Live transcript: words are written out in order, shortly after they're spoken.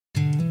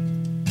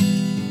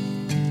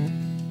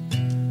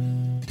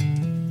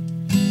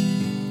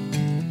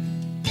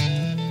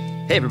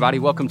Hey everybody,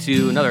 welcome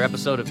to another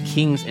episode of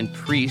Kings and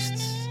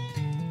Priests.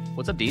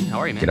 What's up, Dean? How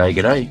are you, man?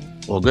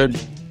 G'day. All good.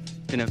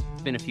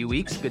 Been a few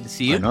weeks. Good to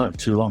see you. I know,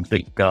 too long.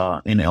 Think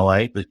in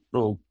LA, but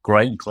all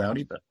grey and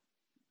cloudy, but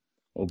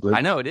all good. I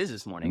know it is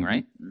this morning,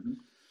 right? Mm-hmm.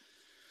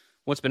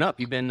 What's been up?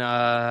 You've been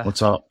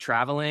What's up?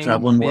 Traveling,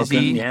 Busy.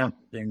 working. Yeah,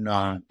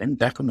 been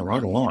back on the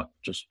road a lot.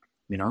 Just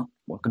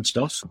working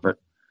stuff, but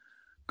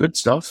good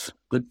stuff,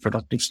 good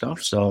productive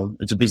stuff. So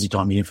it's a busy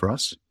time of year for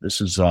us. This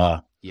is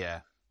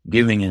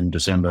giving in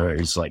December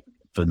is like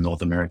for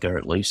North America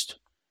at least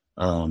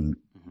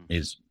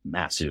is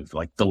massive.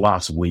 Like the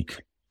last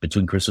week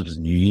between Christmas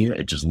and New Year,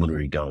 it just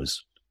literally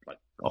goes like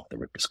off the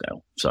Richter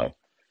scale. So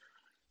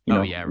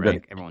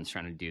Right. Everyone's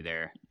trying to do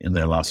their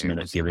last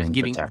minute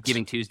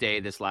giving Tuesday,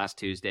 this last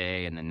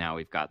Tuesday, and then now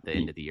we've got the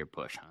end of the year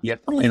push. Huh? Yeah,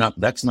 funnily enough,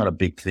 that's not a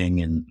big thing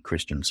in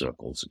Christian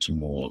circles. It's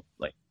more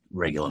like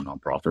regular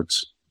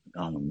nonprofits.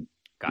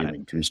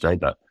 Giving Tuesday,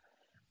 but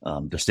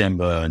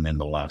December and then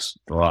the last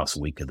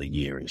week of the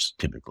year is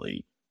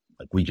typically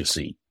like we just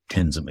see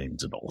tens of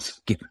millions of dollars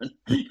given,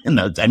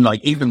 and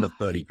like even the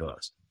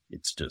 31st,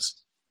 it's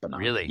just banana.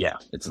 Really, yeah,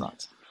 it's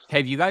nuts.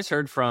 Have you guys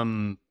heard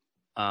from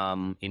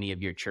any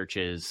of your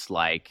churches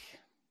like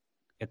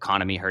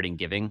economy hurting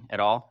giving at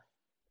all?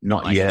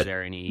 Not yet. Is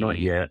there any? Not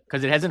yet,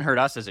 because it hasn't hurt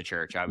us as a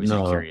church. I was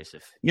curious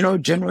if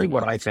generally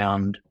what I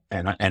found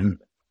and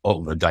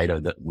all the data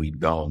that we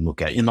go and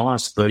look at in the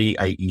last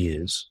 38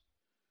 years.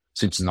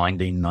 Since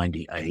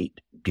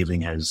 1998, giving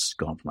has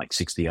gone from like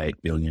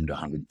 68 billion to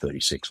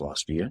 136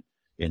 last year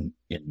in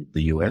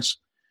the US.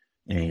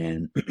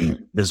 And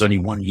there's only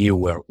 1 year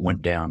where it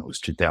went down. It was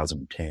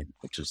 2010,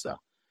 which is the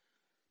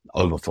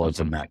overflow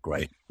from that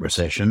great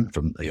recession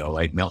from the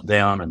 '08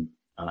 meltdown. And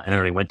it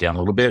only went down a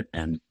little bit.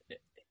 And,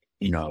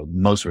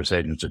 most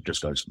recessions, it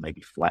just goes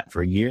maybe flat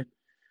for a year.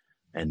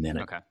 And then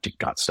it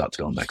starts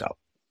going back up.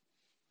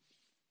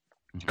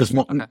 Because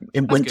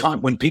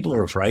when people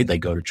are afraid, they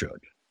go to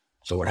church.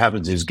 So what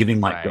happens is giving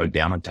might go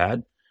down a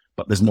tad,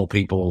 but there's more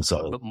people.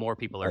 But more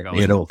people are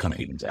going. It all kind of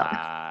evens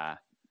out.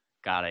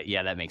 Got it.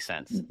 Yeah, that makes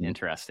sense. Mm-hmm.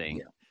 Interesting.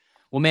 Yeah.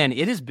 Well, man,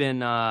 it has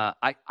been,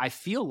 I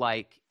feel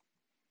like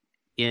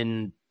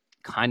in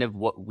kind of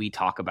what we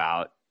talk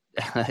about,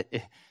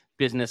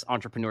 business,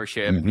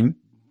 entrepreneurship,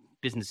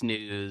 business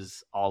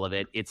news, all of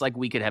it. It's like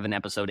we could have an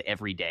episode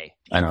every day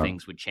and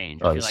things would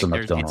change. I feel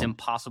like it's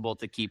impossible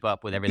to keep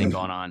up with everything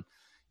going on.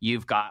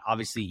 You've got,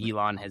 obviously,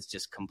 Elon has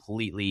just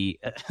completely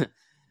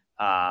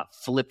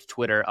flipped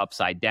Twitter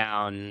upside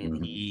down.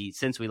 Mm-hmm.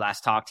 Since we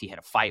last talked, he had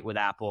a fight with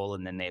Apple,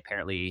 and then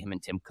him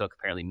and Tim Cook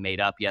apparently made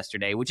up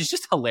yesterday, which is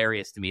just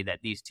hilarious to me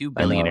that these two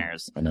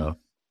billionaires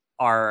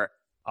are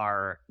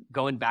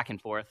going back and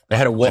forth. They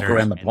had a walk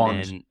around the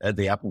pond at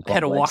the Apple complex. They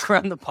had a walk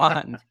around the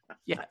pond.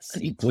 Yes.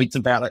 He tweets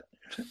about it.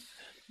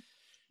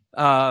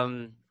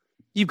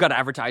 You've got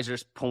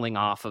advertisers pulling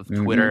off of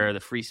Twitter,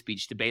 the free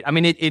speech debate. I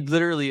mean, it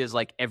literally is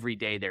like every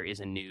day there is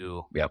a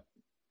new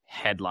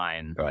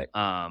headline. Right.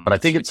 But I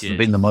think it's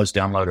been the most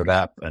downloaded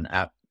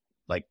app,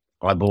 like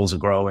eyeballs are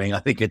growing. I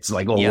think it's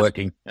like all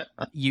working.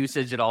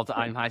 Usage at all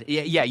time highs.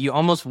 Yeah. You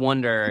almost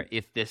wonder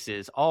if this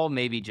is all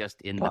maybe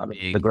just in the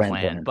big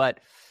plan.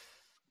 But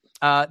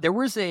there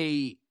was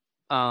a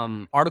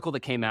article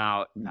that came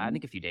out, I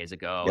think a few days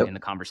ago in the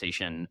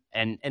Conversation.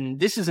 And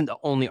this isn't the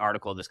only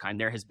article of this kind.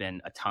 There has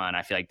been a ton.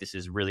 I feel like this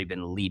has really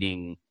been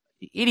leading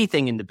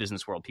anything in the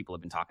business world. People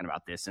have been talking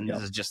about this. And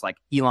this is just like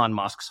Elon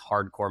Musk's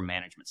hardcore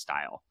management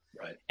style.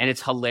 Right. And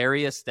it's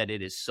hilarious that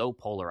it is so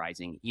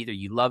polarizing. Either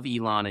you love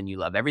Elon and you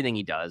love everything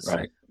he does,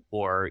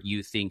 or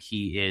you think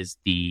he is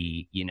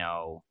the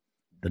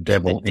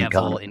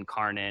devil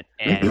incarnate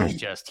and is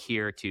just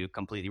here to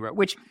completely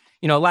which,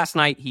 last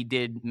night he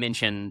did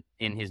mention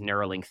in his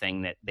Neuralink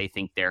thing that they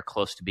think they're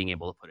close to being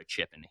able to put a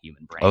chip in a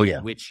human brain. Oh,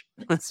 yeah. Which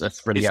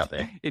that's pretty out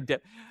there.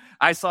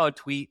 I saw a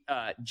tweet,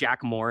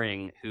 Jack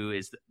Mooring, who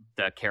is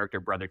the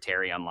character Brother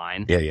Terry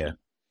online. Yeah.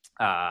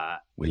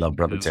 We love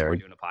Brother Terry. We're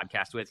doing a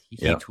podcast with. He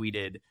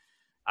tweeted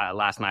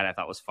last night, I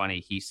thought was funny.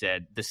 He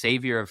said, the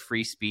savior of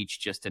free speech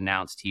just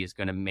announced he is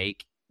going to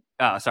make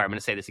I'm going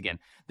to say this again.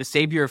 The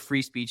savior of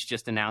free speech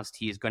just announced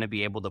he is going to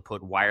be able to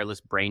put wireless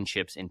brain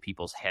chips in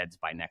people's heads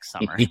by next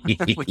summer,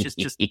 which is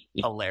just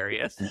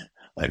hilarious.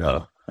 I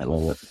know. I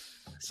love it.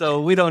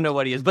 So we don't know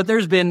what he is, but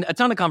there's been a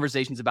ton of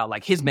conversations about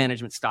like his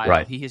management style.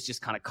 Right. He has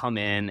just kind of come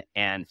in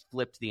and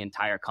flipped the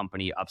entire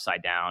company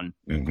upside down.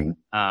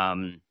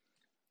 Mm-hmm.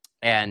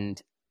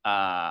 And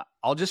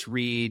I'll just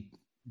read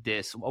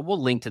this.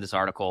 We'll link to this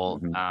article.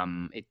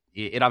 Mm-hmm.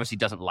 It obviously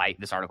doesn't like,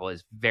 this article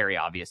is very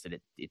obvious that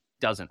it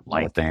doesn't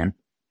like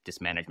this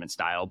management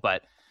style,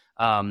 but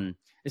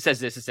it says,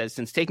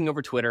 since taking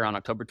over Twitter on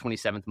October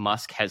 27th,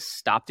 Musk has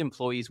stopped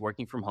employees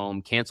working from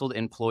home, canceled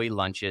employee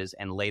lunches,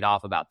 and laid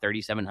off about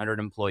 3,700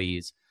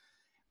 employees,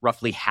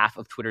 roughly half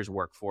of Twitter's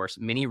workforce.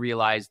 Many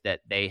realized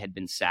that they had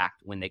been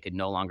sacked when they could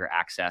no longer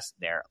access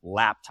their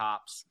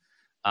laptops.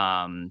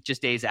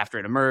 Just days after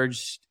it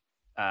emerged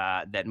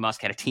that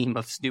Musk had a team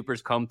of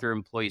snoopers comb through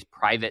employees'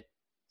 private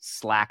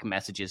Slack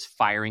messages,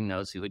 firing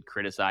those who had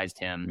criticized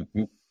him.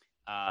 Mm-hmm.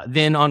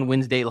 Then on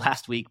Wednesday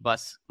last week,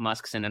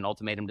 Musk sent an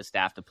ultimatum to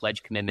staff to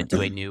pledge commitment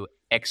to a new,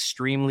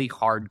 extremely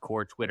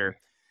hardcore Twitter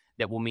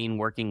that will mean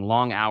working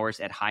long hours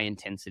at high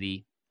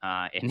intensity,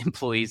 and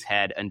employees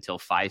had until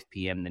 5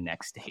 p.m. the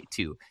next day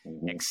to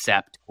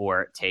accept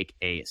or take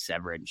a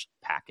severance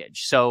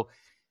package. So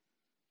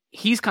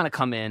he's kind of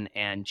come in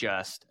and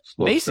just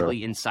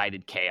basically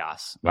incited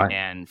chaos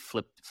and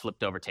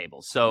flipped over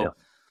tables. So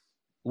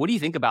what do you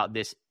think about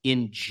this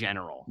in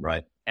general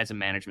as a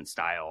management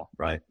style?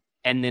 Right.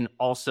 And then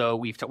also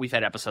we've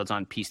had episodes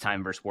on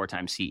peacetime versus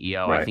wartime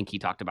CEO. I think he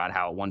talked about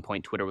how at one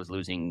point Twitter was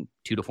losing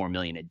 $2 to $4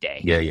 million a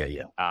day. Yeah.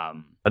 I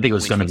think it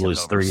was going to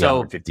lose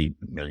 $350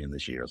 million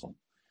this year or something.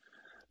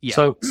 Yeah.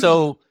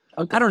 So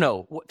I don't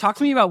know. Talk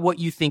to me about what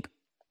you think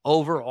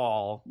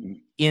overall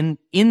in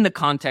the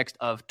context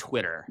of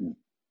Twitter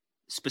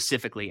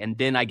specifically, and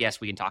then I guess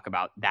we can talk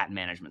about that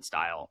management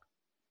style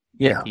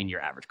in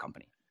your average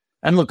company.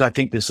 And look, I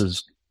think this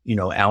is,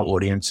 our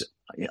audience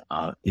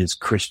is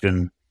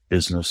Christian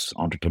business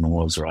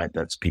entrepreneurs, right?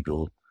 That's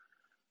people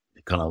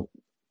kind of,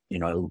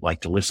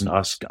 like to listen to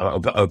us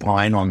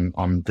opine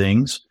on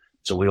things.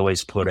 So we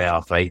always put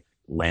our faith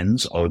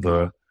lens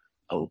over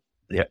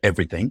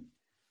everything.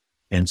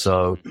 And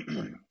so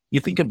you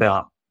think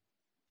about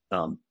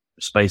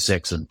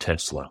SpaceX and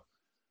Tesla,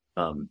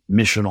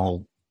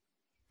 missional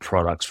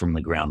products from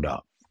the ground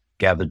up,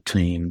 gathered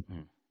team,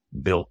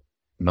 built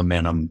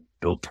momentum,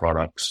 built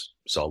products,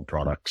 sold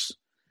products,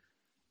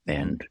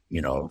 and,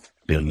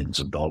 billions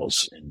of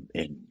dollars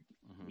in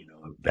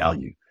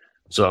value.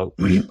 So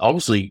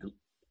obviously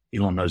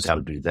Elon knows how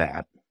to do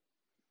that.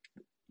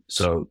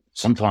 So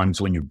sometimes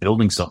when you're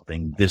building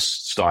something, this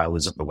style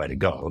isn't the way to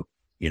go,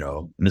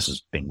 and this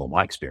has been more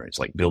my experience,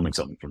 like building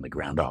something from the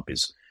ground up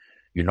is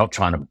you're not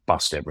trying to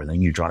bust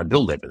everything, you're trying to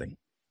build everything,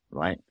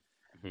 right?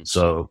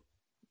 So,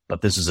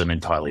 but this is an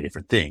entirely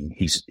different thing.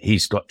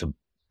 He's got to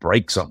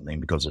break something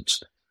because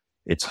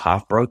it's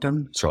half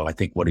broken. So I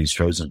think what he's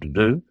chosen to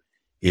do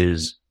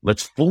is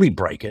let's fully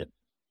break it.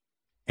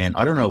 And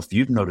I don't know if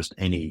you've noticed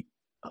any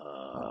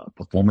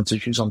performance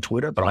issues on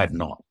Twitter, but I have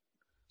not.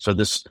 So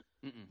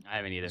I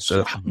haven't either.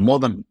 So more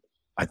than,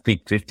 I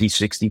think 50,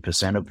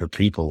 60% of the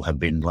people have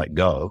been let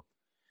go,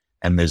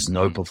 and there's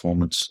no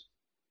performance,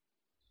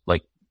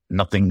 like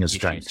nothing has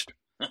changed.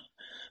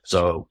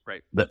 So,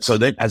 so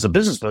then as a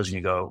business person,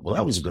 you go, well,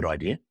 that was a good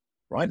idea.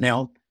 Right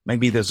now,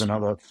 maybe there's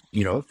another,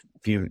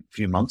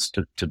 few months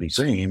to be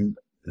seen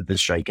this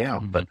shake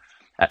out. But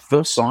at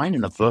first sign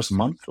in the first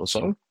month or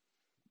so,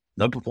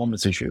 no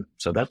performance issue.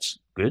 So that's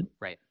good.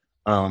 Right.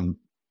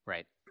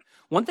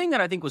 One thing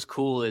that I think was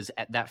cool is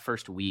at that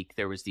first week,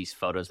 there was these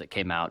photos that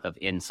came out of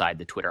inside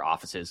the Twitter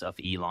offices of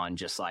Elon,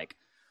 just like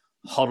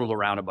huddled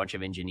around a bunch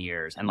of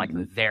engineers and like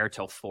there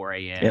till 4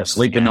 a.m. Yeah,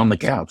 sleeping on the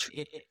couch.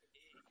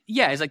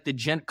 It's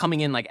like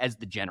coming in like as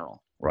the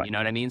general. Right. You know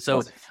what I mean?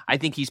 So I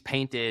think he's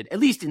painted, at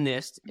least in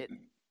this,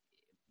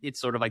 it's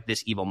sort of like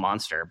this evil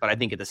monster. But I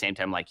think at the same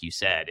time, like you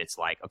said, it's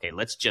like, okay,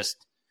 let's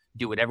just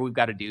do whatever we've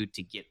got to do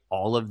to get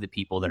all of the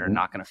people that are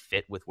not going to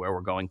fit with where we're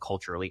going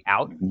culturally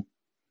out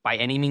by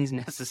any means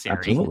necessary.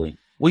 Absolutely.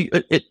 Well,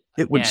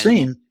 it would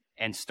seem.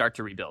 And start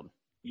to rebuild.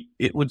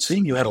 It would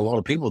seem you had a lot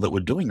of people that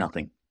were doing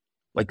nothing.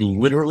 Like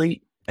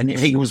literally, and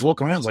he was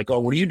walking around, like, oh,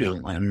 what are you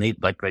doing? And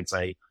they'd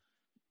say,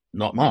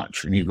 not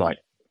much. And he'd like,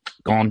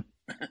 gone.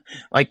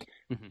 Like,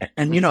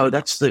 and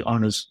that's the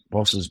owner's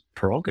boss's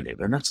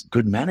prerogative, and that's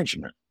good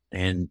management.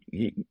 And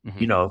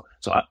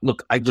so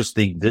I just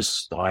think this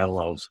style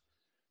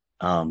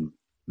of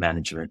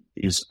management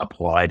is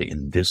applied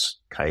in this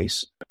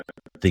case.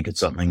 I think it's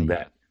something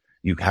that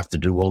you have to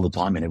do all the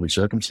time in every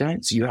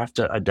circumstance. You have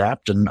to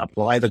adapt and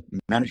apply the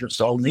management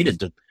style needed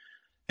to.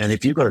 And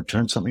if you've got to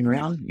turn something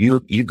around,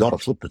 you got to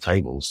flip the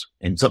tables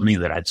in something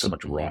that had so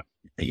much right.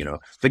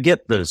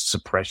 Forget the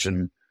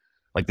suppression.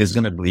 Like there's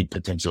going to be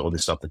potential all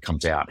this stuff that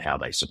comes out, how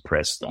they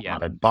suppress the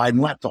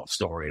Biden laptop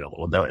story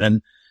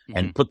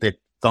and put their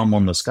thumb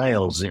on the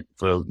scales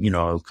for,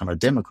 kind of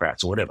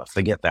Democrats or whatever.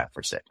 Forget that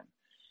for a second.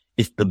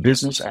 If the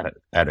business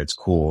at its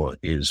core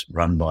is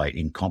run by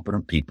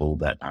incompetent people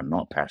that are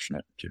not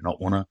passionate, do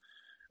not want to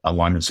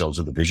align themselves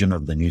with the vision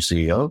of the new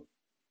CEO,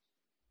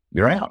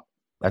 you're out.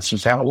 That's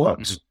just how it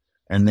works.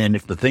 And then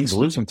if the thing's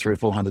losing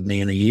 $300 or $400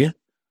 million a year,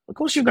 of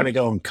course you're going to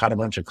go and cut a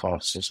bunch of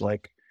costs. It's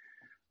like,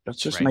 that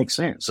just makes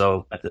sense.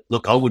 So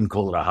look, I wouldn't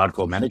call it a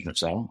hardcore management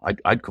style.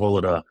 I'd call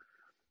it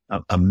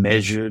a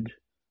measured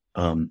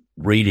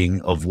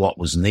reading of what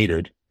was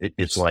needed.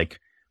 It's like,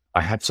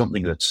 I have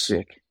something that's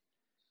sick.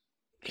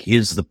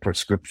 Here's the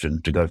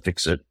prescription to go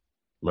fix it.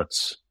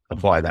 Let's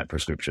apply that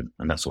prescription.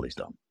 And that's what he's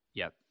done.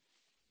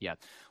 Yeah.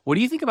 What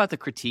do you think about the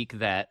critique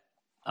that,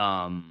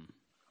 and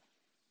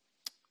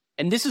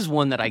this is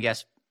one that I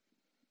guess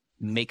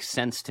makes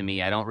sense to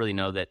me. I don't really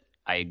know that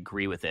I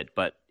agree with it,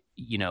 but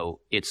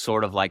it's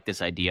sort of like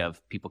this idea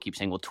of people keep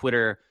saying, well,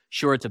 Twitter,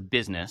 sure, it's a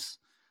business,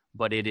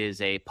 but it is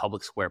a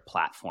public square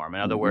platform.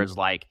 In other words,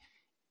 like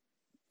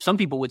some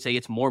people would say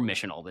it's more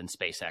missional than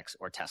SpaceX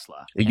or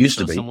Tesla. It used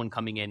to be. Someone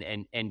coming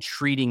in and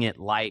treating it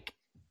like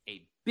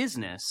a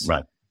business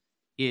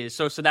is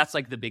so that's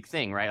like the big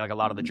thing, right? Like a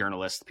lot of the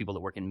journalists, people that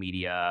work in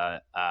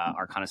media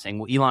are kind of saying,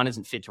 well, Elon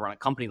isn't fit to run a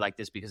company like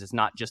this because it's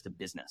not just a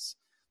business.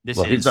 This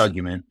is his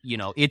argument,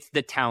 it's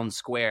the town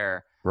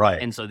square.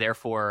 Right. And so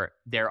therefore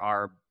there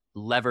are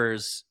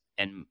levers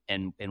and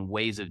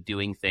ways of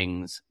doing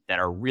things that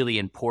are really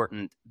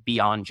important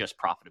beyond just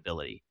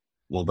profitability.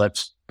 Well,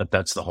 that's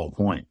the whole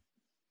point.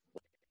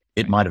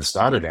 It might have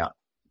started out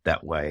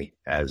that way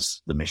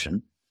as the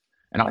mission.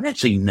 And I'd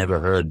actually never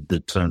heard the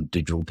term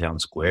digital town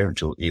square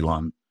until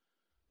Elon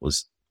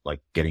was like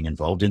getting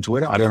involved into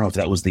it. I don't know if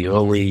that was the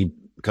early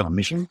kind of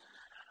mission,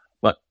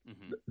 but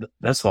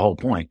that's the whole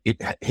point.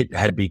 It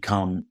had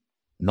become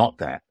not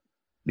that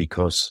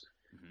because,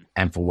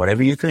 and for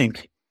whatever you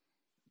think,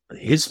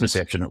 his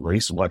perception, at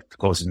least, what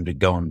caused him to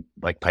go and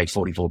like pay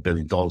 $44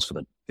 billion for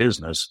the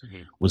business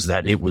was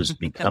that it was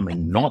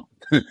becoming not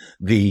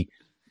the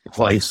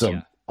place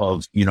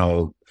of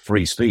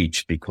free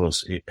speech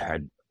because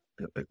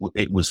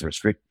it was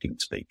restricting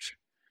speech.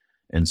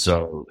 And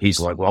so he's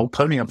like, well,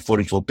 pony up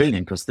 44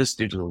 billion because this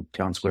digital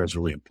town square is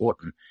really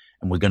important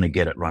and we're going to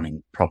get it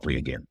running properly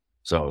again.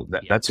 So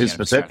that's his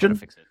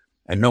perception.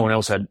 And no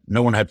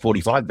one had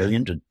 45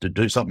 billion to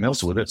do something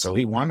else with it. So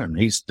he won and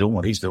he's doing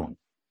what he's doing.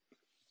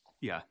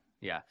 Yeah.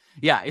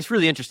 It's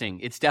really interesting.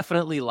 It's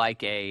definitely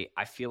like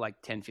I feel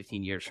like 10,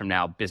 15 years from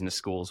now, business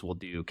schools will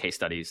do case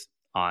studies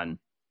on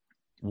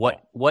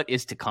what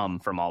is to come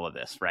from all of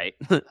this, right?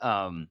 There's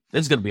going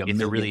to be a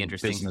million really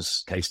interesting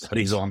business case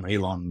studies on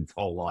Elon's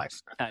whole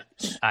life.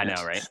 I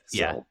know, right?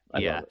 So,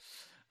 yeah.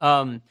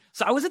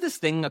 So I was at this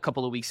thing a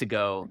couple of weeks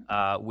ago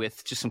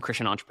with just some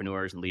Christian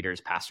entrepreneurs and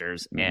leaders,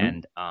 pastors,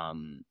 and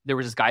there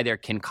was this guy there,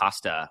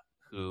 Costa,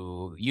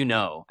 who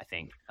I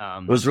think.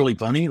 It was really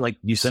funny. Like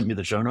you sent me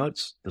the show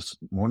notes this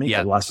morning,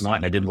 last night,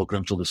 and I didn't look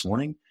until this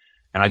morning,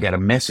 and I got a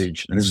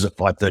message, and this is at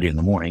 5:30 in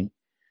the morning,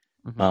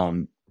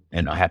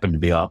 and I happened to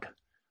be up.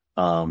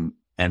 And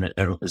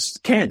it was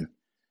Ken.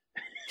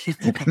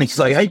 And he's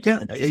like, hey,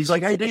 Ken. He's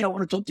like, hey, Dean, I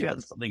want to talk to you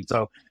about something.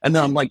 So, and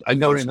then I'm like, I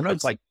go in the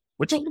notes, like,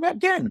 we're talking about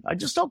Ken. I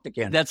just talked to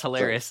Ken. That's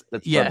hilarious. So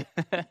that's funny.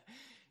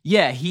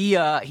 Yeah.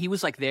 He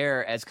was like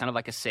there as kind of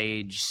like a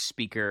sage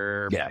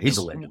speaker. Yeah, he's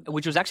a legend.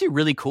 Which was actually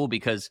really cool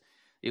because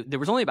there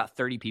was only about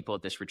 30 people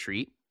at this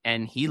retreat.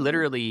 And he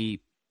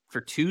literally,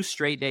 for 2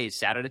 straight days,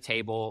 sat at a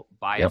table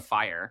by a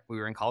fire. We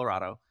were in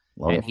Colorado.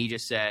 And he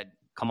just said,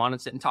 come on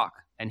and sit and talk.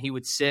 And he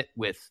would sit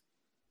with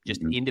just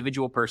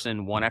individual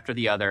person, one after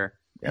the other,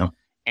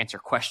 answer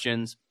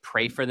questions,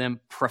 pray for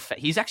them.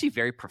 He's actually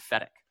very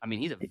prophetic. I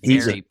mean, he's a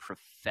very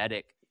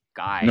prophetic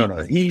guy.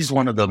 No, he's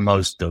one of the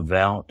most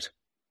devout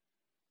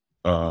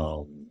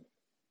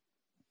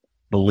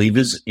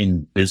believers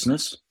in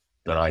business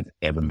that I've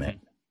ever met.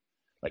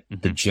 Like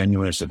the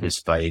genuineness of his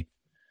faith,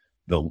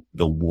 the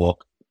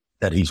walk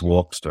that he's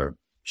walked for.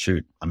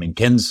 Shoot, I mean,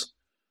 Ken's,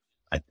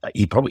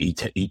 he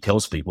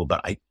tells people,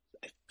 but I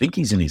think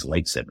he's in his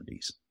late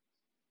 70s.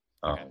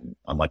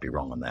 I might be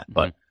wrong on that,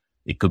 but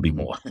it could be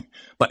more.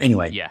 But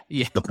anyway,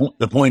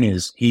 the point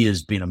is he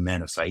has been a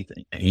man of faith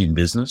in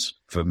business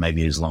for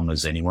maybe as long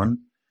as anyone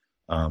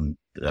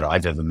that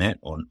I've ever met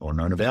or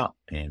known about.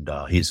 And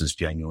he's as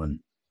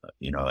genuine,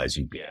 as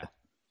you get.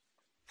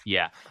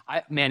 Yeah.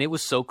 Man, it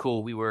was so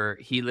cool.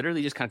 He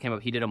literally just kind of came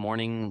up, he did a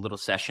morning little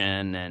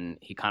session and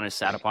he kind of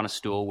sat up on a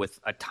stool with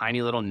a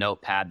tiny little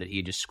notepad that he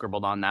had just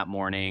scribbled on that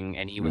morning.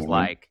 And he was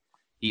like,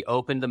 he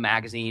opened the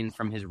magazine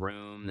from his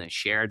room and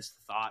shared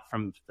thought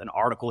from an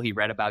article he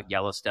read about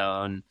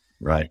Yellowstone.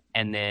 Right.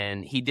 And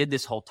then he did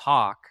this whole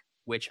talk,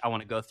 which I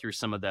want to go through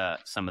some of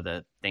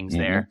the things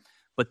there.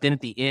 But then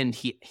at the end,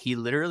 he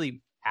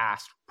literally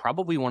asked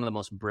probably one of the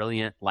most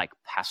brilliant, like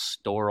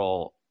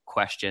pastoral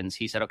questions.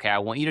 He said, okay, I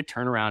want you to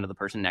turn around to the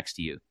person next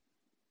to you.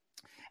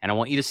 And I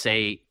want you to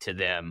say to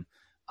them,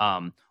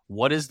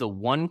 what is the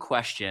one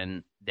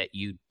question that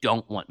you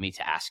don't want me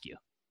to ask you?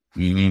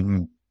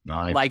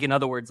 Nice. Like, in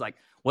other words, like,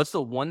 what's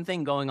the one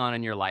thing going on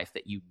in your life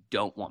that you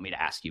don't want me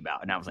to ask you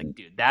about? And I was like,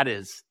 dude, that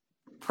is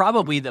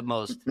probably the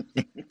most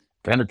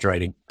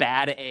penetrating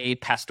bad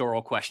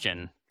pastoral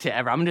question to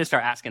ever. I'm going to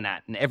start asking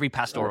that in every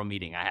pastoral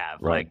meeting I have.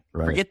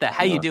 Forget that.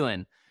 How you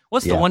doing?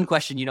 What's the one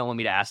question you don't want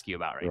me to ask you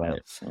about right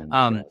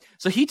now?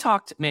 So he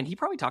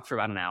probably talked for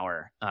about an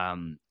hour.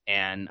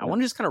 And I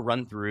want to just kind of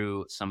run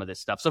through some of this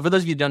stuff. So for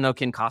those of you who don't know,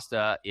 Ken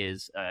Costa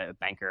is a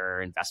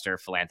banker, investor,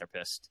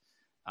 philanthropist.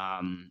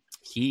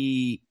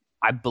 He,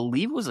 I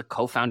believe, was a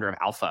co-founder of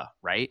Alpha,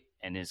 right?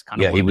 And is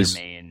kind of he was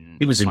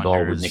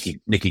involved with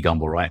Nicky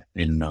Gumbel, right?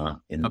 In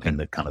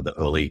the kind of the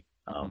early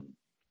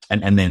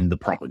and then the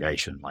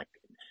propagation. Like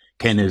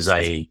Ken is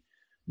a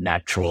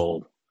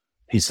natural.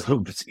 He's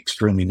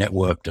extremely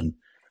networked, and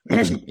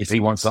if he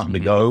wants something to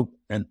go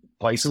and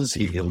places,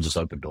 he'll just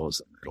open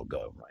doors and it'll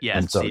go. Right? Yes,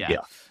 and so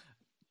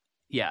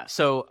yeah.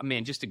 So I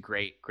mean, just a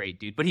great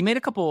dude. But he made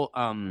a couple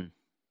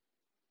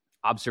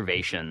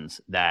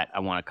observations that I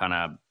want to kind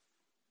of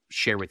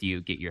share with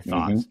you, get your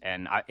thoughts.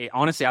 And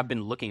honestly, I've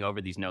been looking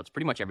over these notes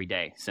pretty much every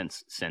day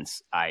since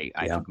I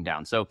took them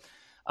down. So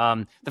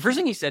The first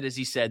thing he said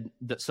is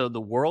so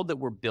the world that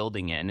we're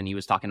building in, and he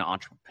was talking to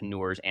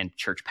entrepreneurs and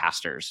church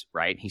pastors,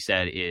 right? He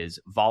said is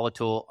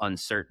volatile,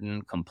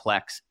 uncertain,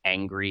 complex,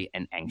 angry,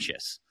 and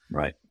anxious.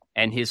 Right.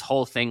 And his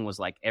whole thing was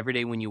like, every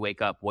day when you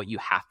wake up, what you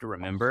have to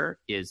remember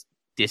is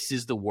this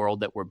is the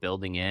world that we're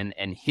building in.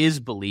 And his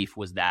belief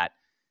was that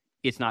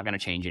it's not going to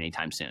change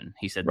anytime soon.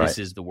 He said, this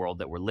is the world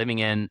that we're living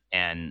in.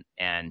 And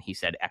he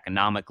said,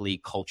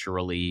 economically,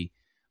 culturally,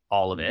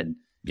 all of it.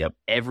 Yep.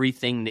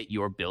 Everything that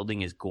you're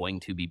building is going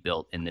to be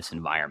built in this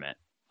environment.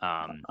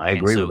 I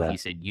agree with that. He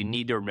said, you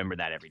need to remember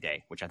that every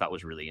day, which I thought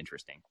was really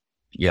interesting.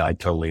 Yeah, I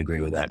totally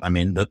agree with that. I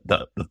mean,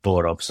 the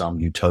thought of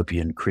some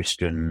utopian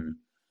Christian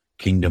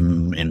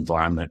kingdom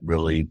environment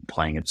really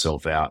playing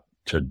itself out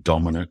to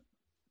dominate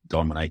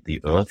the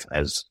earth,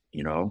 as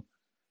you know,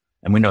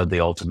 and we know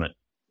the ultimate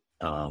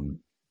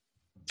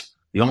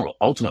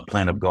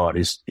plan of God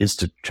is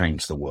to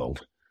change the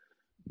world.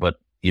 But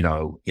you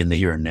know, in the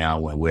here and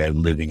now, where we're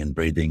living and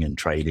breathing and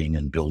trading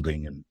and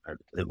building, and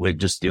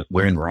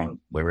we're in Rome,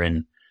 we're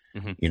in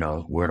you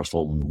know, we're in a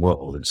fallen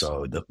world, and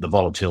so the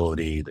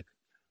volatility,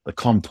 the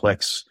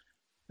complex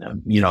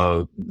you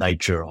know,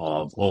 nature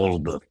of all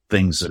of the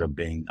things that are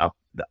being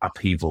the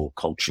upheaval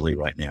culturally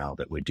right now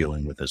that we're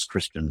dealing with as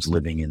Christians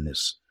living in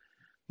this,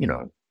 you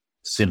know,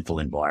 sinful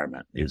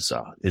environment is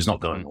not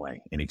going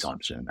away anytime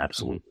soon.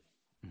 Absolutely.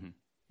 Mm-hmm.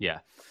 Yeah.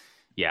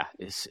 Yeah.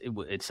 It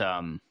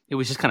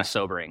was just kind of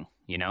sobering,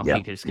 you know,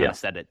 he just kind of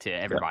said it to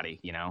everybody,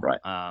 you know? Right.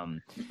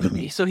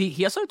 So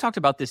he also talked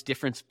about this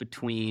difference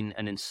between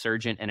an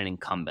insurgent and an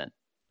incumbent.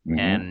 Mm-hmm.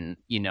 And,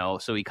 you know,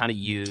 so he kind of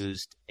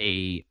used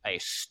a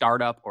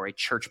startup or a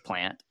church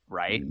plant,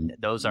 right? Mm-hmm.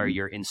 Those are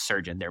your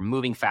insurgent. They're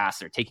moving fast.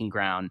 They're taking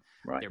ground.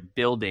 Right. They're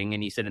building.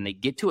 And he said, and they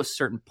get to a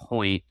certain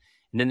point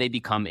and then they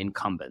become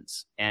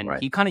incumbents. And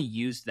he kind of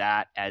used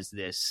that as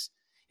this,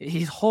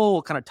 his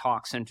whole kind of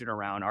talk centered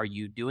around, are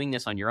you doing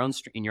this on your own,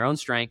 in your own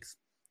strength?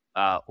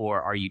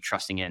 Or are you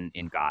trusting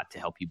in God to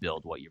help you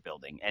build what you're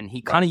building? And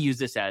he kind of used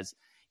this as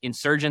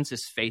insurgents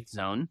is faith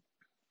zone.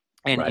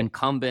 And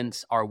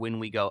incumbents are when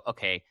we go,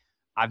 okay,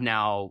 I've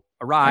now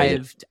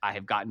arrived. I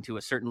have gotten to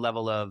a certain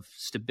level of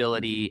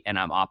stability and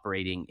I'm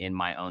operating in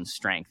my own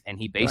strength. And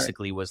he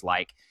basically was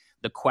like,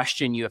 the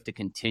question you have to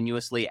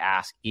continuously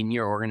ask in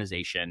your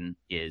organization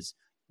is,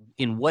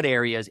 in what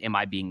areas am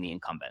I being the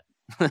incumbent?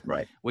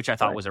 Which I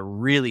thought was a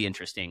really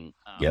interesting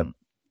thing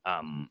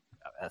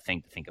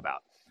to think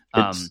about.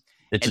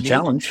 It's a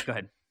challenge. Go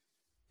ahead.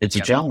 It's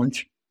a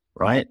challenge,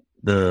 right?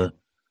 The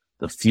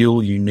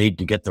fuel you need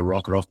to get the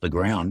rocket off the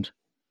ground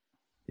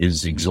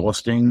is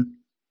exhausting,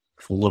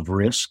 full of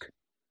risk.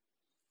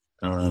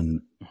 I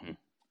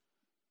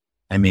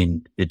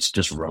mean, it's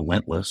just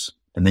relentless.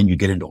 And then you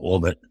get into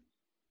orbit,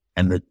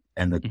 and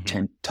the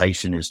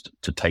temptation is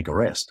to take a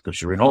rest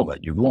because you're in orbit.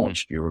 You've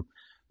launched. You're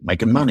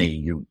making money.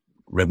 Your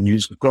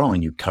revenue's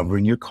growing. You're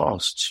covering your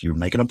costs. You're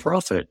making a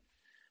profit,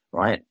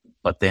 right?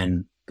 But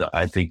then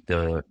I think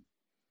the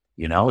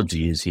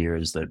analogy is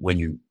that when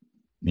you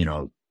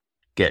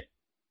get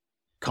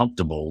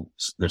comfortable,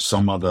 there's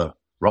some other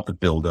rocket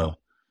builder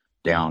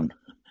down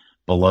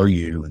below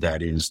you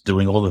that is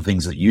doing all the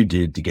things that you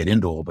did to get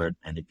into orbit.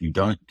 And if you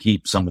don't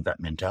keep some of that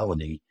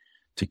mentality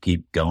to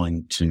keep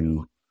going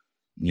to,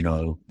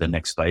 the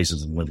next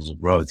phases and levels of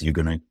growth, you're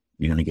gonna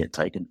get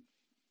taken.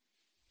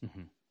 Mm-hmm.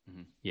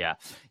 Mm-hmm. Yeah.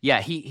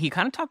 Yeah. He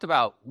kind of talked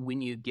about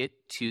when you get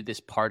to this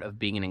part of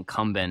being an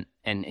incumbent,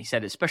 and he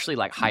said, especially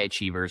like high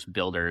achievers,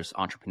 builders,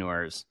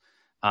 entrepreneurs,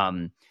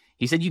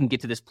 he said you can get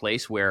to this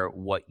place where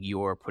what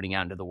you're putting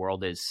out into the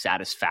world is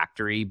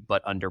satisfactory,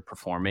 but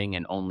underperforming,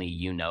 and only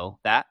you know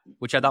that,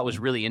 which I thought was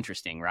really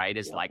interesting, right?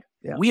 Is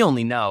we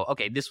only know,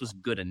 okay, this was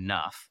good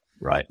enough,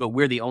 right? But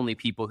we're the only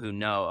people who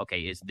know,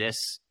 okay,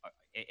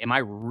 am I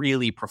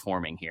really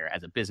performing here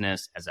as a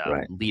business, as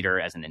a leader,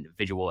 as an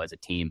individual, as a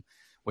team,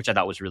 which I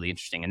thought was really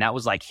interesting. And that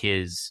was like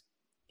his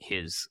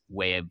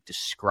way of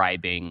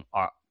describing,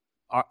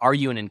 are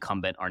you an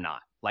incumbent or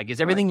not? Like, is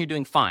everything you're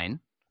doing fine?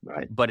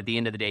 Right. But at the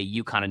end of the day,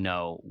 you kind of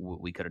know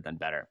we could have done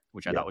better,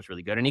 which I thought was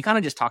really good. And he kind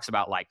of just talks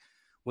about like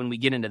when we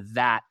get into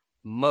that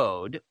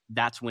mode,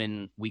 that's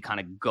when we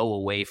kind of go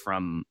away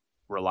from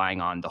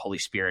relying on the Holy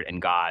Spirit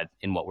and God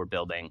in what we're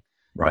building,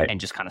 and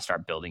just kind of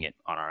start building it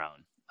on our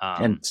own.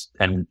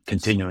 And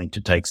continuing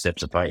to take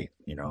steps of faith.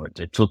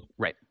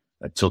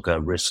 It took a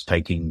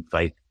risk-taking,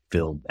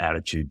 faith-filled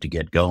attitude to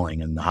get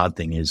going. And the hard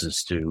thing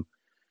is to,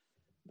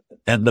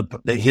 and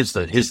here's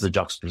the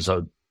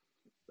juxtaposed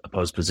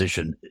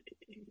position.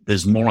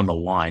 There's more on the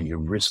line. You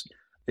risk,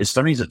 as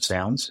funny as it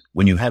sounds,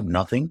 when you have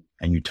nothing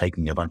and you're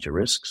taking a bunch of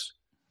risks,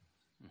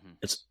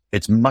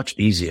 it's much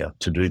easier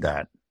to do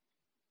that.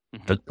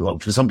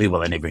 For some people,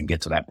 they never even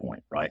get to that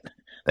point, right?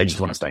 They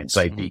just want to stay in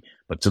safety.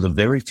 But to the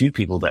very few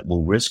people that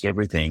will risk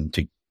everything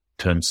to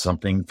turn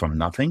something from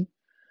nothing,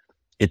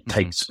 it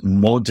takes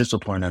more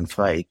discipline and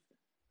faith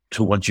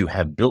to, once you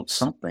have built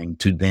something,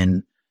 to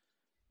then,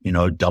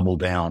 double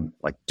down.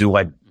 Like, do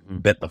I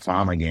bet the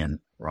farm again,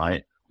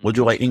 right? Or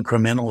do I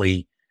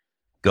incrementally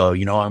go,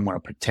 I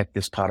want to protect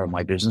this part of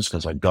my business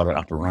because I've got it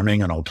up and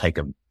running, and I'll take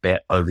a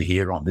bet over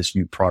here on this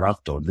new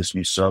product or this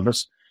new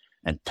service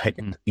and take,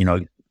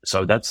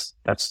 so that's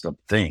the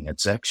thing.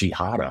 It's actually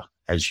harder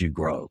as you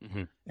grow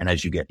and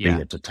as you get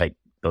bigger to take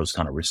those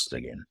kind of risks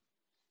again.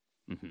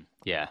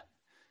 Yeah.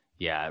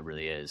 Yeah, it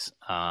really is.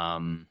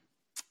 Let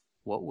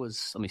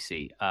me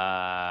see.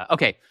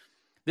 Okay.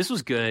 This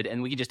was good,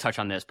 and we could just touch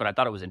on this, but I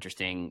thought it was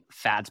interesting.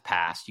 Fads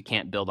past. You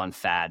can't build on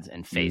fads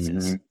and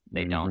phases.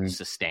 They don't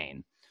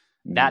sustain.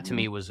 That to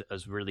me was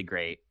really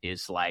great.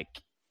 Is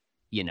like,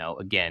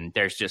 again,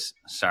 there's just,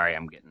 sorry,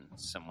 I'm getting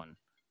someone.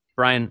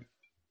 Brian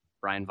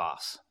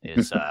Voss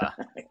is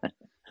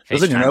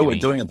doesn't he know we're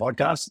doing a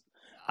podcast?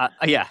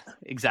 Yeah,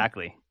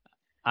 exactly.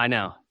 I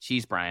know.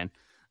 Jeez, Brian.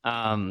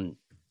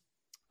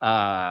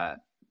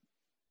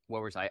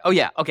 What was I? Oh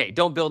yeah. Okay.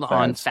 Don't build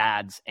on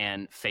fads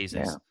and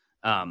phases.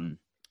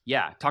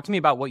 Yeah. Talk to me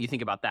about what you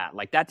think about that.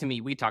 Like that to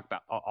me, we talk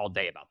about all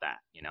day about that,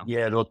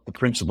 Yeah. Look, the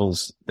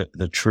principles,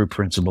 the true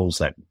principles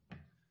that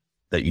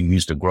you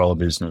use to grow a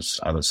business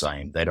are the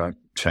same. They don't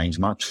change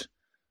much.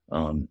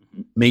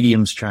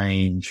 Mediums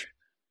change.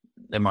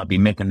 There might be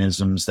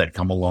mechanisms that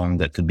come along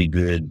that could be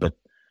good, but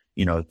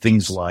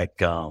things like,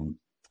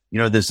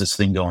 there's this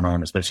thing going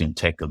on, especially in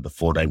tech, of the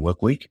 4-day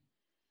work week.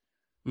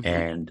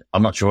 And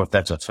I'm not sure if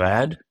that's a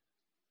fad,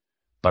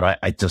 but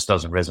it just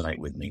doesn't resonate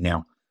with me.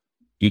 Now,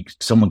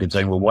 someone could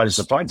say, well, why is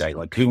it 5-day?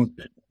 Who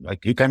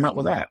came up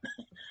with that?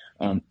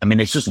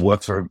 It's just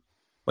worked for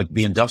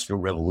the Industrial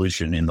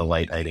Revolution in the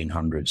late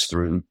 1800s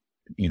through,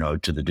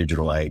 to the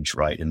digital age,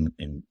 right? In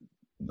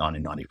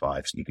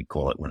 1995, so you could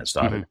call it, when it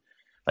started,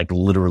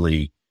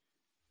 literally,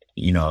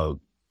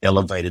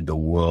 elevated the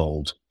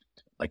world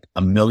like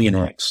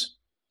 1,000,000x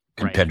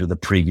compared to the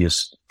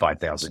previous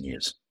 5,000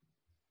 years.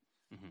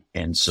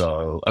 And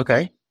so,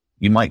 okay,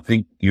 you might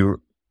think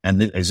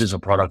is this a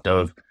product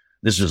of,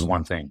 this is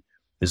one thing.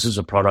 This is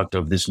a product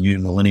of this new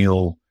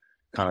millennial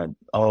kind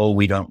of,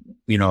 we don't,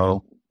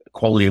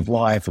 quality of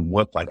life and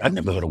work life. I've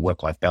never heard of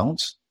work-life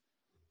balance.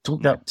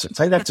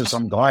 Say that to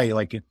some guy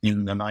like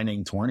in the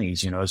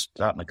 1920s,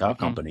 starting a car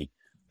company.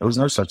 There was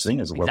no such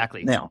thing as a work.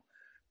 Exactly. Now,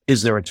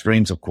 is there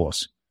extremes? Of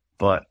course.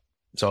 But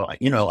so,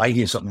 I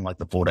hear something like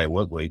the 4-day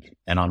work week,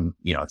 and I'm,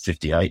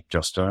 58,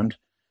 just turned.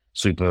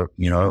 Super,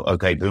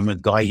 okay, boomer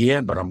guy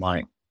here, but I'm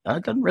like,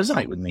 that doesn't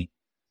resonate with me,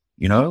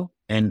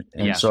 and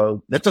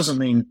so that doesn't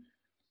mean,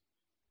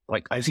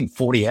 I think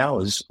 40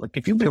 hours,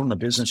 if you're building a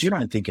business, you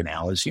don't think in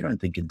hours, you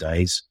don't think in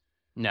days.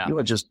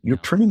 No, you're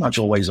pretty much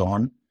always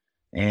on.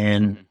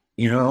 And,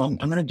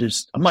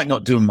 I might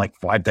not do them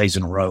 5 days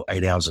in a row,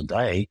 8 hours a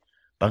day,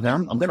 but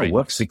I'm going to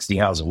work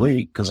 60 hours a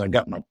week because I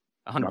got my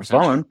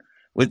phone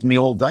with me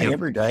all day,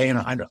 every day. And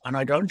I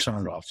don't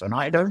turn it off, and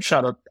I don't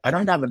shut it. I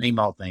don't have an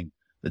email thing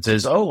that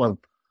says, I'm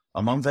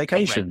on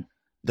vacation. Right.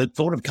 The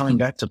thought of coming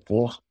back to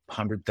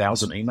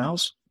 400,000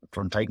 emails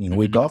from taking a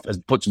week off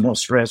puts more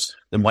stress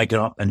than waking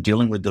up and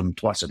dealing with them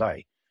twice a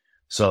day.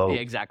 So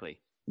exactly.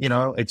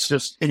 It's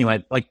just,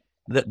 anyway,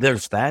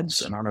 there's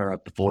fads, and I don't know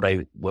if the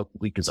 4-day work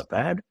week is a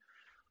fad,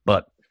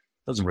 but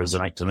it doesn't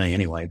resonate to me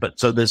anyway. But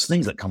so there's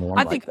things that come along.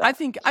 I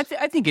think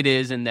it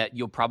is, and that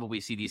you'll probably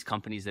see these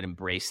companies that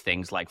embrace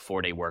things like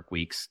 4-day work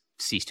weeks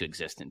cease to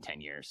exist in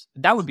 10 years.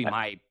 That would be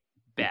my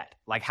bet.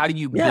 How do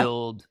you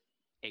build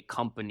a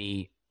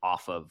company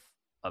off of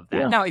that?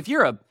 Yeah. Now, if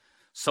you're a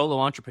solo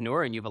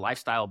entrepreneur and you have a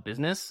lifestyle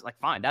business,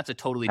 fine, that's a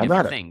totally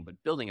different thing. But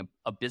building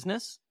a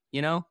business,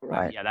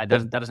 right? Yeah,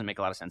 that doesn't make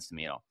a lot of sense to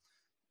me at all.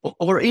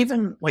 Or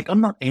even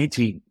I'm not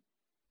anti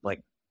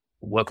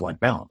work-life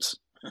balance.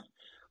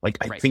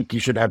 I think you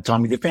should have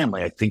time with your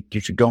family. I think you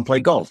should go and play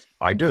golf.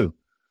 I do.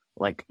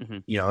 I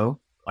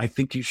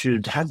think you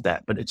should have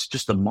that, but it's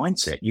just a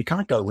mindset. You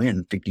can't go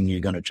in thinking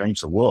you're going to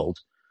change the world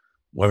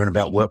worrying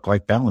about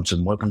work-life balance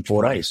and working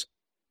 4 days.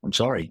 I'm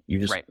sorry. You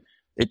just,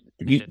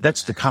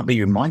 can't be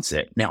your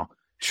mindset. Now,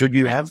 should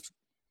you have,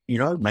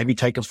 maybe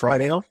take a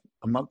Friday off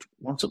a month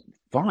once,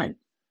 fine.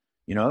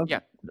 Yeah,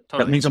 totally.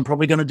 That means I'm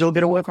probably going to do a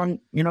bit of work on,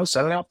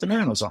 Saturday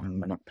afternoon or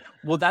something.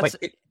 Well,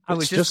 I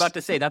was just about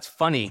to say, that's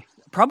funny.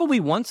 Probably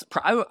once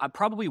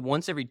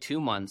every 2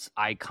 months,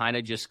 I kind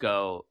of just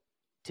go,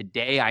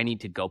 today I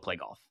need to go play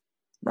golf.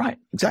 Right.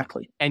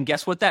 Exactly. And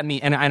guess what that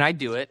means? And I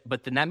do it,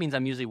 but then that means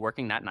I'm usually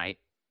working that night.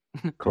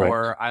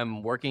 Or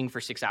I'm working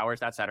for 6 hours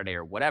that Saturday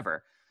or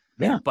whatever.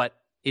 Yeah. But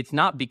it's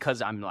not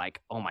because I'm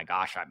like, oh my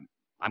gosh, I'm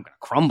going to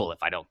crumble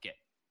if I don't get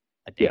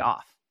a day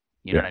off.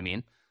 You know what I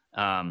mean?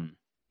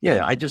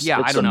 I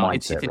don't know.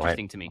 It's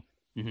interesting to me.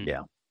 Mm-hmm.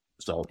 Yeah.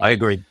 So I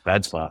agree.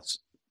 Bad spots.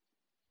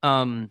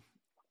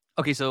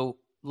 Okay. So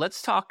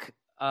let's talk,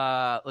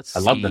 I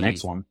love the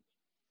next one.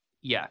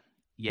 Yeah.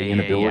 The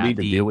inability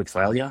to deal with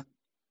failure.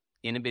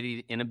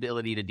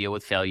 Inability to deal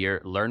with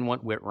failure, learn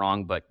what went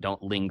wrong, but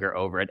don't linger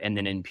over it. And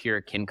then in pure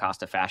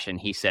Costa fashion,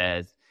 he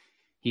said,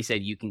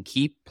 you can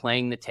keep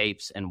playing the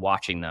tapes and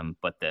watching them,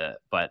 but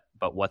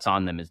what's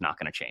on them is not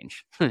going to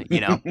change.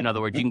 In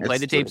other words, you can play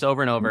the tapes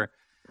over and over,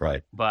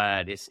 right?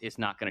 But it's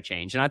not going to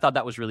change. And I thought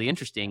that was really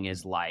interesting.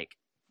 Is what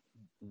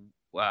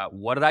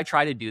did I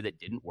try to do that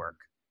didn't work?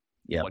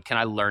 Yeah. What can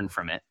I learn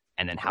from it?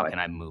 and then how can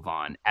I move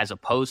on, as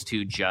opposed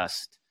to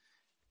just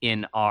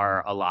in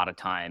our, a lot of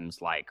times,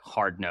 like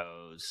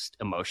hard-nosed,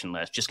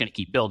 emotionless, just going to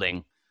keep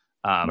building.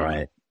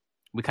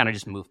 We kind of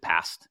just move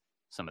past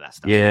some of that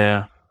stuff.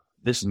 Yeah.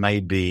 This may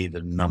be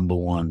the number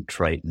one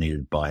trait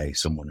needed by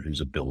someone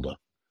who's a builder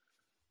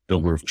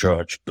of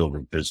church, builder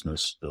of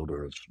business,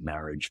 builder of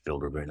marriage,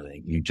 builder of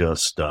anything. You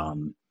just,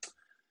 the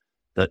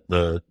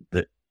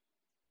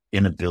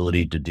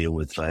inability to deal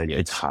with failure,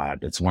 it's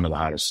hard. It's one of the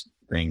hardest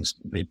things.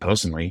 Me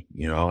personally,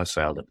 I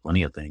failed at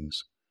plenty of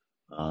things.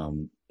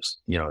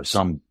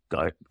 Some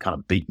guy kind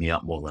of beat me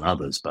up more than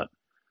others, but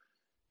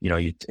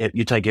you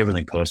take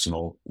everything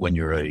personal when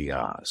you're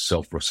a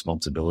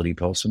self-responsibility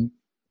person,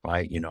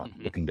 right? You're not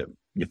looking to,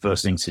 your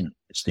first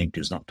instinct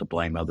is not to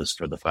blame others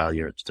for the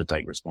failure. It's to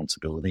take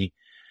responsibility.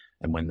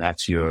 And when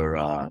that's your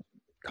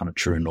kind of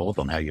true north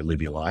on how you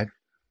live your life,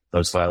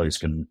 those failures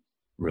can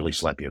really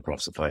slap you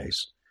across the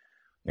face.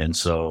 And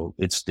so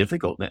it's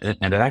difficult.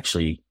 And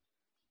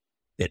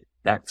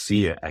that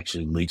fear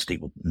actually leads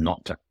people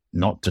not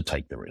to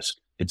take the risk.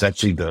 It's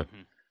actually the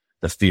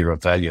fear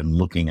of failure and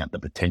looking at the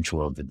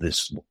potential of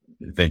this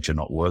venture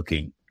not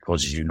working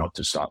causes you not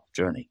to start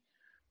the journey,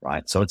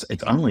 right? So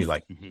it's only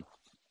like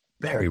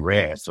very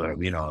rare. So,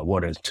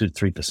 what is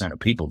 2-3% of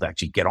people that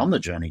actually get on the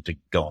journey to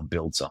go and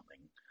build something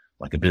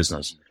like a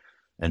business.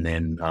 And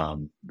then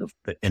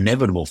the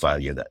inevitable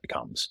failure that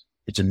comes,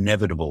 it's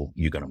inevitable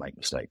you're going to make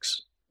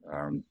mistakes.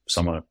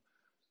 Some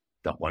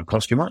that won't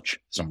cost you much.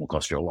 Some will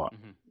cost you a lot.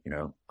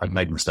 I've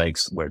made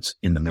mistakes where it's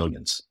in the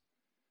millions,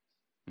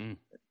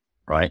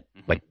 right?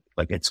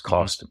 Like it's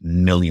cost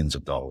millions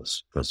of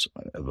dollars because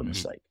of a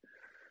mistake.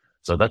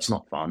 So that's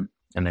not fun.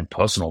 And then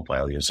personal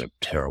failures are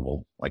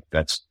terrible. Like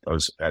that's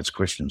those as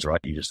Christians, right?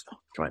 You just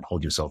try and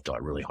hold yourself to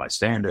a really high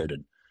standard.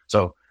 And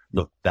so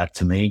look, that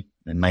to me,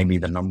 and maybe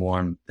the number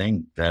one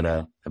thing that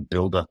a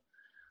builder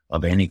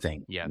of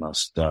anything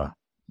must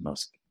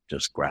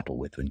just grapple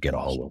with and get a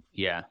hold of.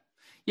 Yeah.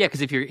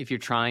 Because if you're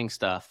trying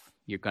stuff,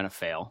 you're going to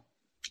fail.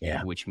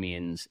 Yeah. Which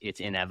means it's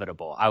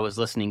inevitable. I was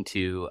listening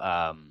to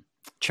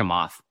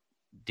Chamath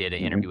did an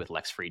interview with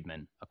Lex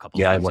Friedman a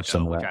couple of weeks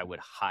ago, which I would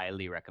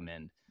highly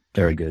recommend.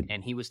 Very good.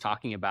 And he was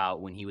talking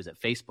about when he was at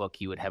Facebook,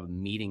 he would have a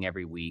meeting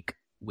every week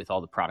with all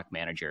the product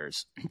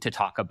managers to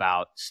talk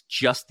about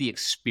just the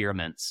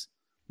experiments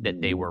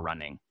that they were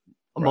running,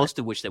 most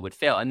of which they would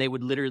fail. And they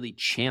would literally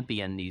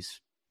champion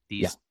these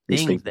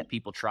things that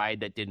people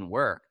tried that didn't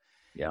work.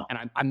 Yeah.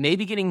 And I may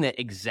be getting the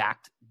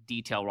exact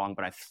detail wrong,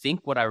 but I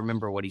think what I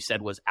remember what he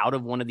said was out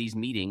of one of these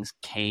meetings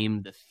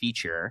came the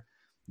feature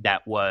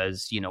that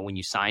was, when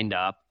you signed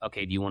up,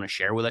 okay, do you want to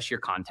share with us your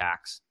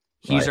contacts?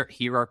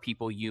 Here are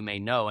people you may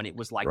know. And it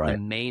was like the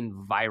main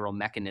viral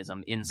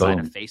mechanism inside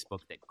of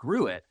Facebook that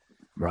grew it.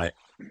 Right.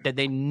 That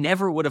they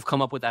never would have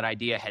come up with that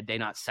idea had they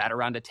not sat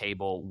around a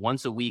table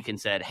once a week and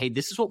said, hey,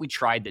 this is what we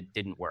tried that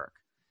didn't work.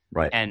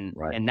 Right.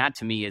 And that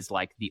to me is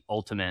like the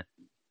ultimate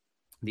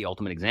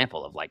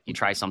example of like, you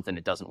try something,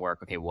 it doesn't work.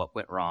 Okay, what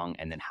went wrong?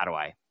 And then how do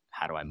I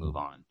move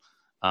on?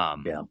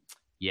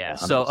 Yeah.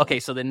 So, okay.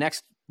 So the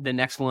next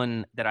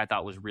one that I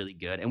thought was really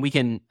good, and we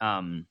can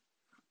kind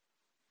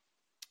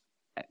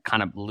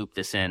of loop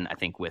this in, I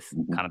think, with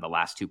kind of the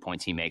last 2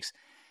 points he makes.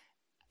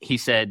 He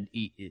said,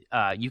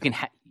 you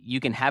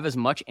can have as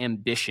much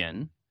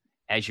ambition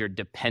as your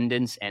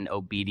dependence and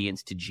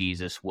obedience to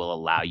Jesus will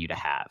allow you to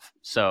have.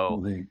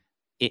 So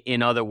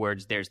in other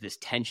words, there's this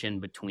tension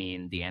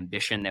between the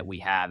ambition that we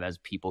have as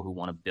people who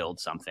want to build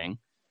something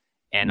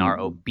and our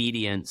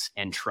obedience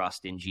and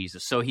trust in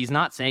Jesus. So he's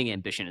not saying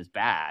ambition is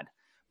bad,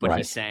 but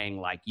he's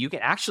saying like, you can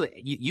actually,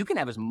 you can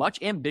have as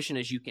much ambition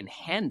as you can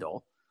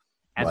handle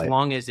as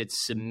long as it's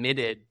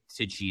submitted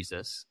to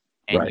Jesus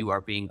and you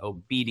are being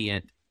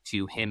obedient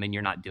to him and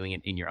you're not doing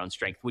it in your own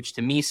strength, which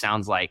to me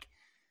sounds like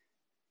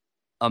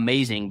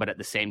amazing, but at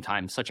the same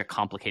time, such a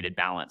complicated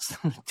balance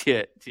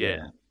to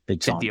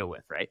deal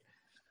with, right?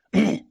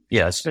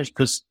 Yeah, especially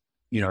because,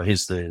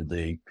 here's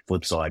the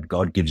flip side.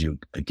 God gives you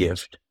a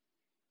gift,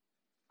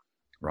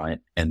 right?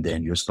 And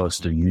then you're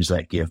supposed to use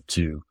that gift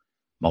to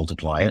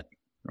multiply it,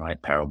 right?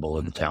 Parable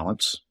of the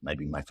talents,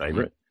 maybe my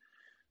favorite.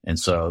 And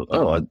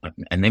so,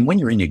 and then when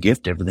you're in your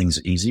gift,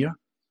 everything's easier.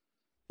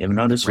 You ever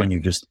notice when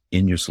you're just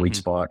in your sweet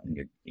spot and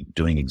you're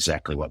doing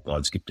exactly what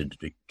God's gifted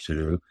to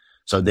do?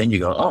 So then you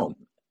go, oh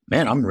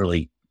man, I'm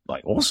really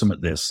like awesome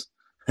at this.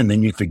 And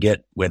then you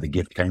forget where the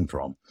gift came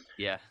from.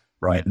 Yeah.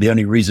 Right. The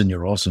only reason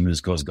you're awesome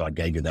is because God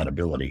gave you that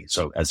ability.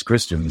 So as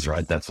Christians,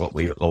 right, that's what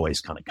we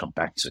always kind of come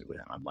back to.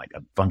 I'm like,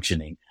 I'm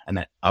functioning. And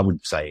that I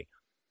would say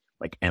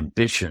like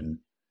ambition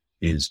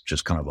is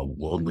just kind of a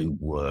worldly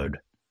word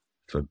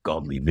for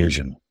godly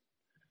vision.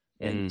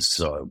 And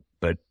so,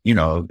 but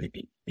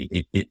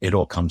it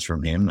all comes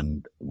from him,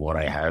 and what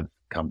I have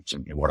comes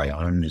from what I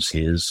own is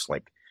his,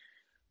 like,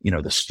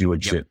 the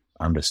stewardship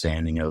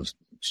understanding of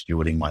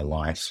stewarding my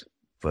life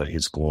for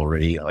his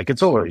glory. Like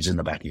it's always in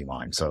the back of your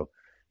mind. So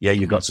yeah,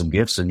 you got some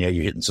gifts and you're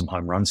hitting some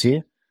home runs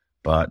here,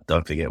 but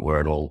don't forget where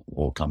it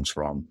all comes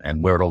from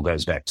and where it all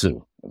goes back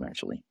to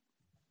eventually.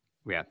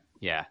 Yeah.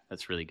 Yeah,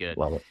 that's really good.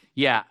 Love it.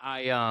 Yeah,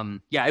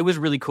 it was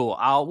really cool.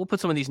 We'll put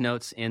some of these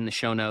notes in the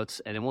show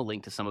notes, and then we'll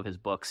link to some of his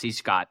books.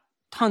 He's got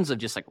tons of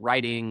just like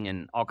writing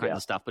and all kinds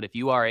of stuff. But if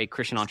you are a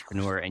Christian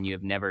entrepreneur and you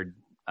have never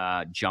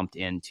jumped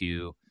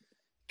into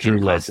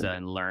Costa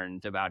and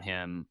learned about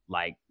him,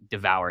 like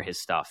devour his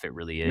stuff. It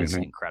really is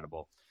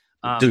incredible.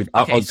 Dude,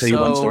 I'll tell you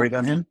one story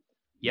about him.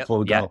 Yep. Before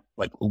we go,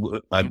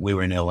 like we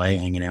were in LA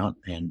hanging out,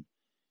 and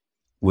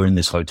we're in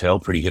this hotel,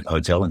 pretty good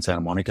hotel in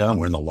Santa Monica, and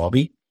we're in the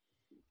lobby.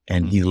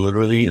 And he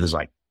literally, there's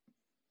like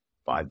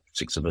 5,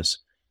 6 of us,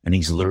 and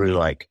he's literally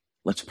like,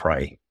 let's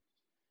pray.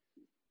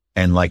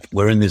 And like,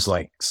 we're in this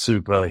like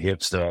super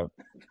hipster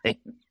thing,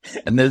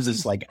 and there's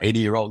this like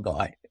 80-year-old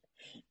guy,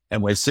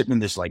 and we're sitting in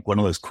this like one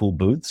of those cool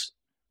booths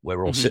where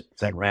we're all sat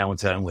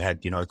around and we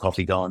had,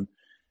 coffee going,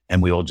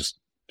 and we all just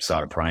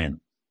started praying.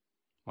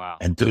 Wow.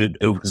 And dude,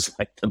 it was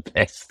like the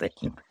best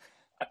thing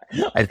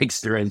I've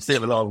experienced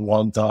in a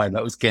long time.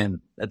 That was Ken.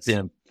 That's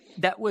him.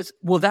 That was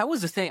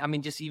the thing. I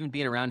mean, just even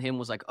being around him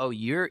was like, oh,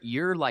 you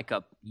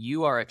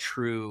are a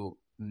true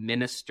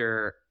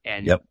minister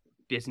and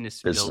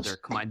business builder.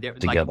 Come on,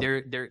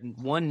 they're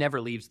one never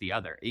leaves the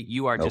other.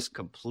 You are just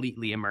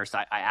completely immersed.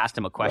 I asked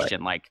him a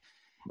question like,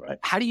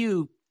 how do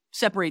you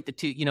separate the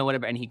two?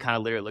 Whatever. And he kind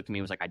of literally looked at me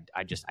and was like,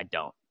 I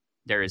don't.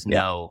 There is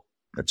no.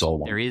 That's all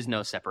one. There is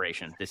no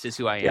separation. This is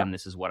who I am.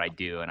 This is what I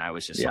do. And I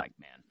was just like,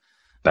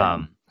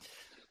 man.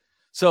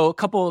 So a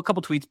couple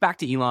tweets back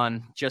to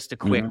Elon, just a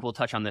quick, we'll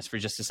touch on this for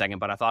just a second,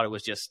 but I thought it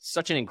was just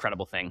such an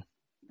incredible thing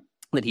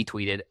that he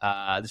tweeted.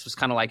 This was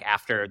kind of like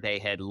after they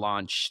had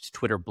launched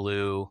Twitter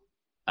Blue.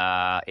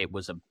 It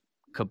was a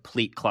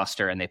complete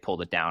cluster and they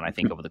pulled it down, I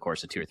think, over the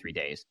course of 2 or 3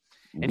 days.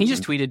 And he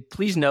just tweeted,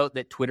 please note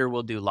that Twitter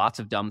will do lots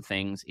of dumb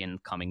things in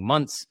coming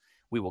months.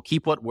 We will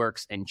keep what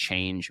works and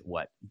change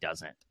what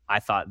doesn't. I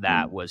thought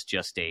that was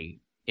just an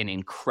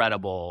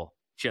incredible,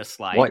 just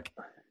like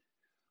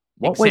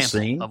what we're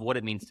seeing of what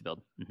it means to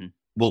build.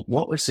 Well,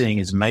 what we're seeing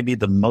is maybe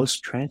the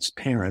most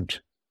transparent,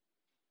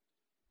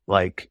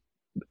 like,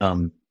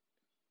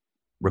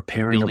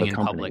 repairing building of a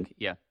company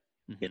in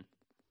public.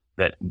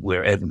 that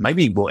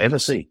maybe we'll ever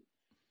see.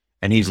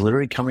 And he's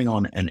literally coming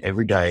on and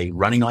every day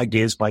running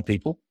ideas by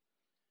people,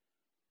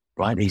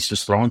 right? He's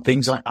just throwing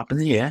things up in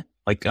the air.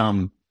 Like,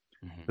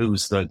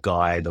 who's the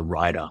guy, the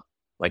writer?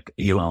 Like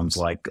Elon's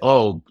like,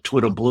 oh,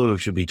 Twitter Blue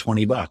should be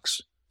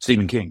 $20.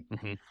 Stephen King.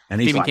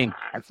 And he's Stephen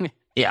like, King.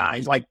 yeah,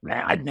 he's like,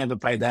 nah, I'd never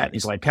pay that.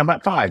 He's like, how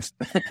about $5?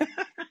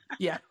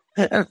 Yeah.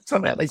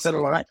 Somehow they said it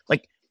all right.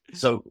 Like,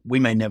 so we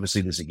may never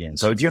see this again.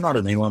 So if you're not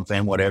an Elon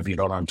fan, whatever, you're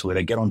not on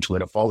Twitter, get on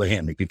Twitter, follow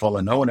him. If you follow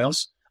no one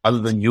else other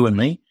than you and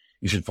me,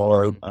 you should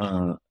follow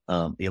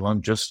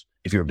Elon, just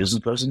if you're a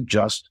business person,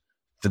 just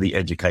for the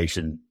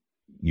education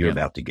you're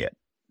about to get.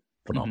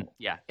 Phenomenal.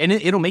 Yeah. And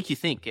it'll make you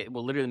think. It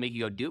will literally make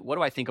you go, what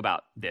do I think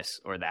about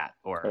this or that?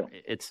 Or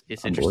it's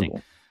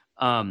interesting.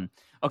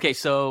 Okay.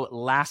 So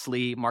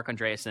lastly, Mark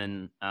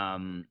Andreessen,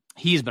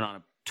 he's been on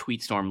a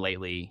tweet storm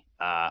lately,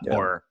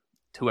 or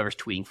whoever's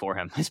tweeting for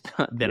him has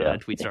been on a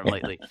tweet storm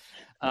lately.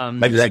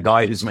 Maybe that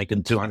guy who's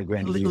making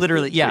 $200,000 a year.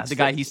 Literally. Yeah. The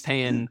guy he's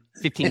paying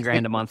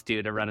 $15,000 a month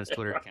to run his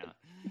Twitter account.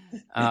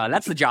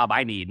 That's the job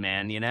I need,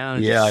 man. I know.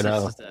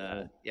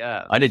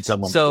 I need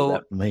someone to do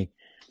that for me.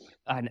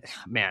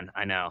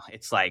 I know.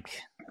 It's like,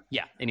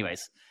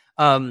 anyways.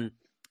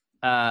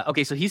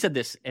 Okay, so he said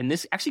this, and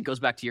this actually goes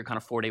back to your kind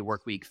of 4-day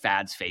work week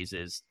fads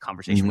phases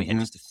conversation we had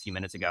just a few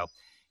minutes ago.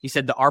 He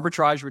said the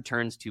arbitrage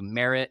returns to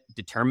merit,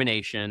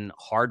 determination,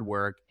 hard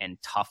work, and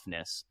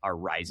toughness are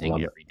rising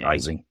every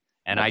day.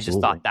 And I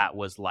just thought that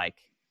was like,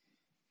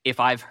 if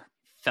I've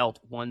felt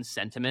one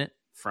sentiment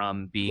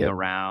from being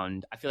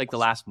around, I feel like the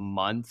last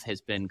month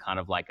has been kind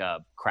of like a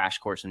crash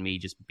course in me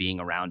just being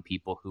around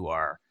people who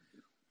are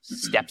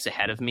steps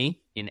ahead of me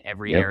in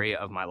every area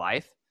of my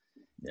life.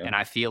 And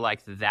I feel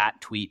like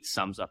that tweet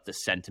sums up the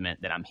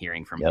sentiment that I'm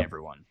hearing from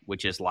everyone,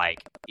 which is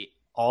like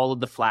all of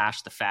the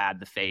flash, the fad,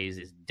 the phase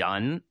is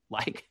done.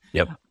 Like,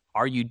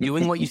 are you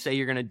doing what you say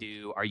you're going to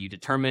do? Are you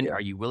determined?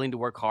 Are you willing to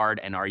work hard?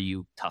 And are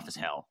you tough as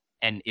hell?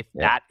 And if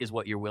that is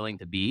what you're willing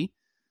to be,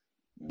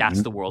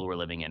 that's the world we're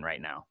living in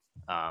right now.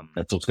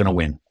 That's what's going to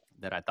win.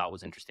 That I thought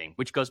was interesting,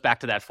 which goes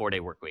back to that 4-day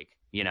work week,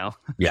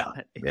 Yeah.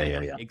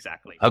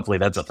 Exactly. Hopefully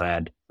that's a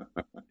fad.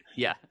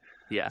 Yeah.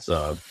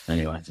 So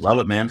anyway, love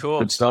it, man. Cool.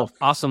 Good stuff.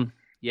 Awesome.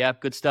 Yeah.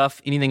 Good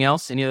stuff. Anything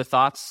else? Any other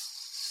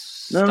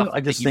thoughts? No,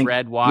 I just think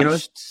read,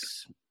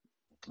 watched.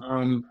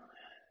 I'm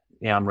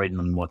reading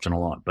and watching a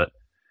lot, but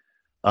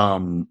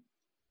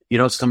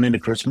it's coming into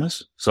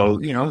Christmas. So,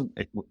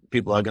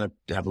 people are going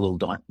to have a little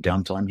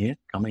downtime here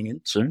coming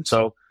in soon.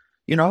 So,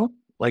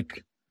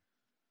 like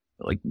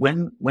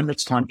when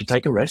it's time to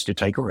take a rest, you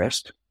take a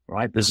rest,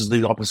 right? This is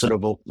the opposite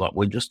of what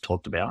we just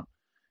talked about,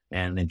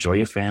 and enjoy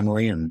your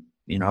family and,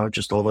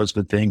 just all those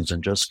good things,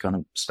 and just kind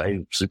of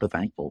stay super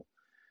thankful.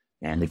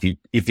 And if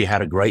you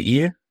had a great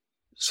year,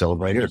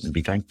 celebrate it and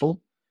be thankful.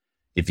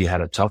 If you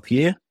had a tough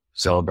year,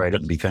 celebrate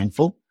it and be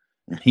thankful.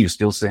 You're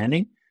still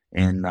standing,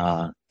 and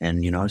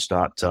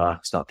start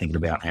thinking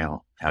about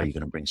how you're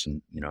going to bring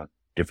some,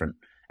 different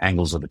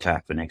angles of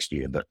attack for next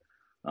year. But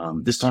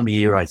This time of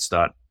year, I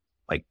start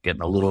like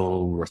getting a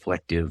little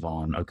reflective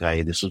on,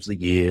 okay, this was the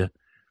year.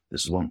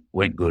 This is what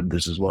went good.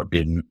 This is what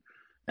didn't.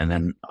 And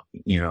then,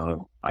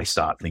 I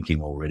start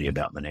thinking already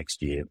about the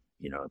next year,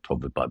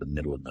 probably by the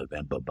middle of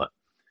November. But,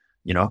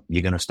 you're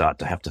going to start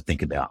to have to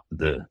think about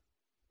the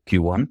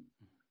Q1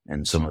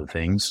 and some of the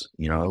things,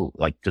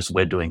 like just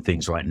we're doing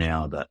things right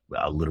now that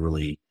are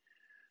literally,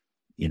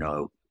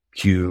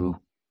 Q1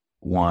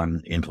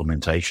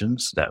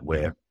 implementations that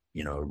we're,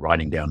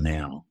 writing down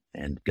now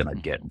and going to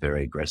get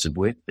very aggressive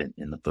with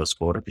in the first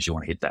quarter, because you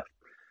want to hit that.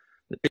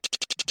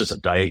 It's just a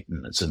date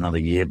and it's another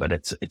year, but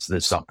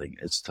there's something,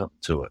 it's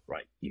to it,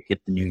 right? You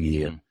hit the new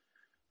year.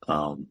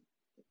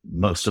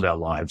 Most of our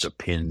lives are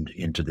pinned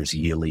into this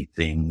yearly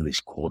thing, this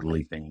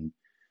quarterly thing.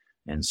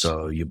 And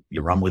so you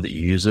run with it,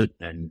 you use it,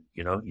 and,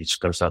 you just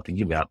got to start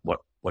thinking about what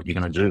you're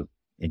going to do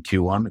in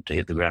Q1 to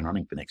hit the ground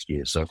running for next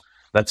year. So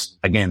that's,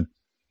 again,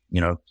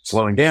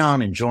 slowing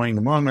down, enjoying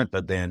the moment,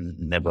 but then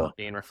never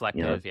being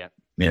reflective.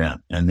 Yeah.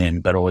 And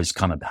then, but always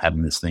kind of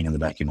having this thing in the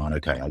back of your mind.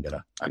 Okay, I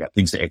got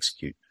things to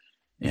execute.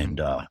 And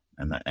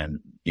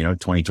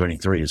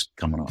 2023 is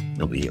coming up.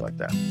 It'll be like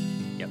that.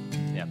 Yep.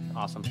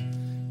 Awesome.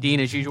 Dean,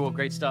 as usual,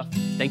 great stuff.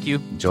 Thank you.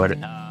 Enjoyed it.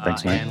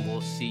 Thanks, man. And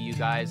we'll see you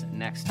guys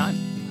next time.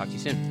 Talk to you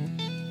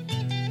soon.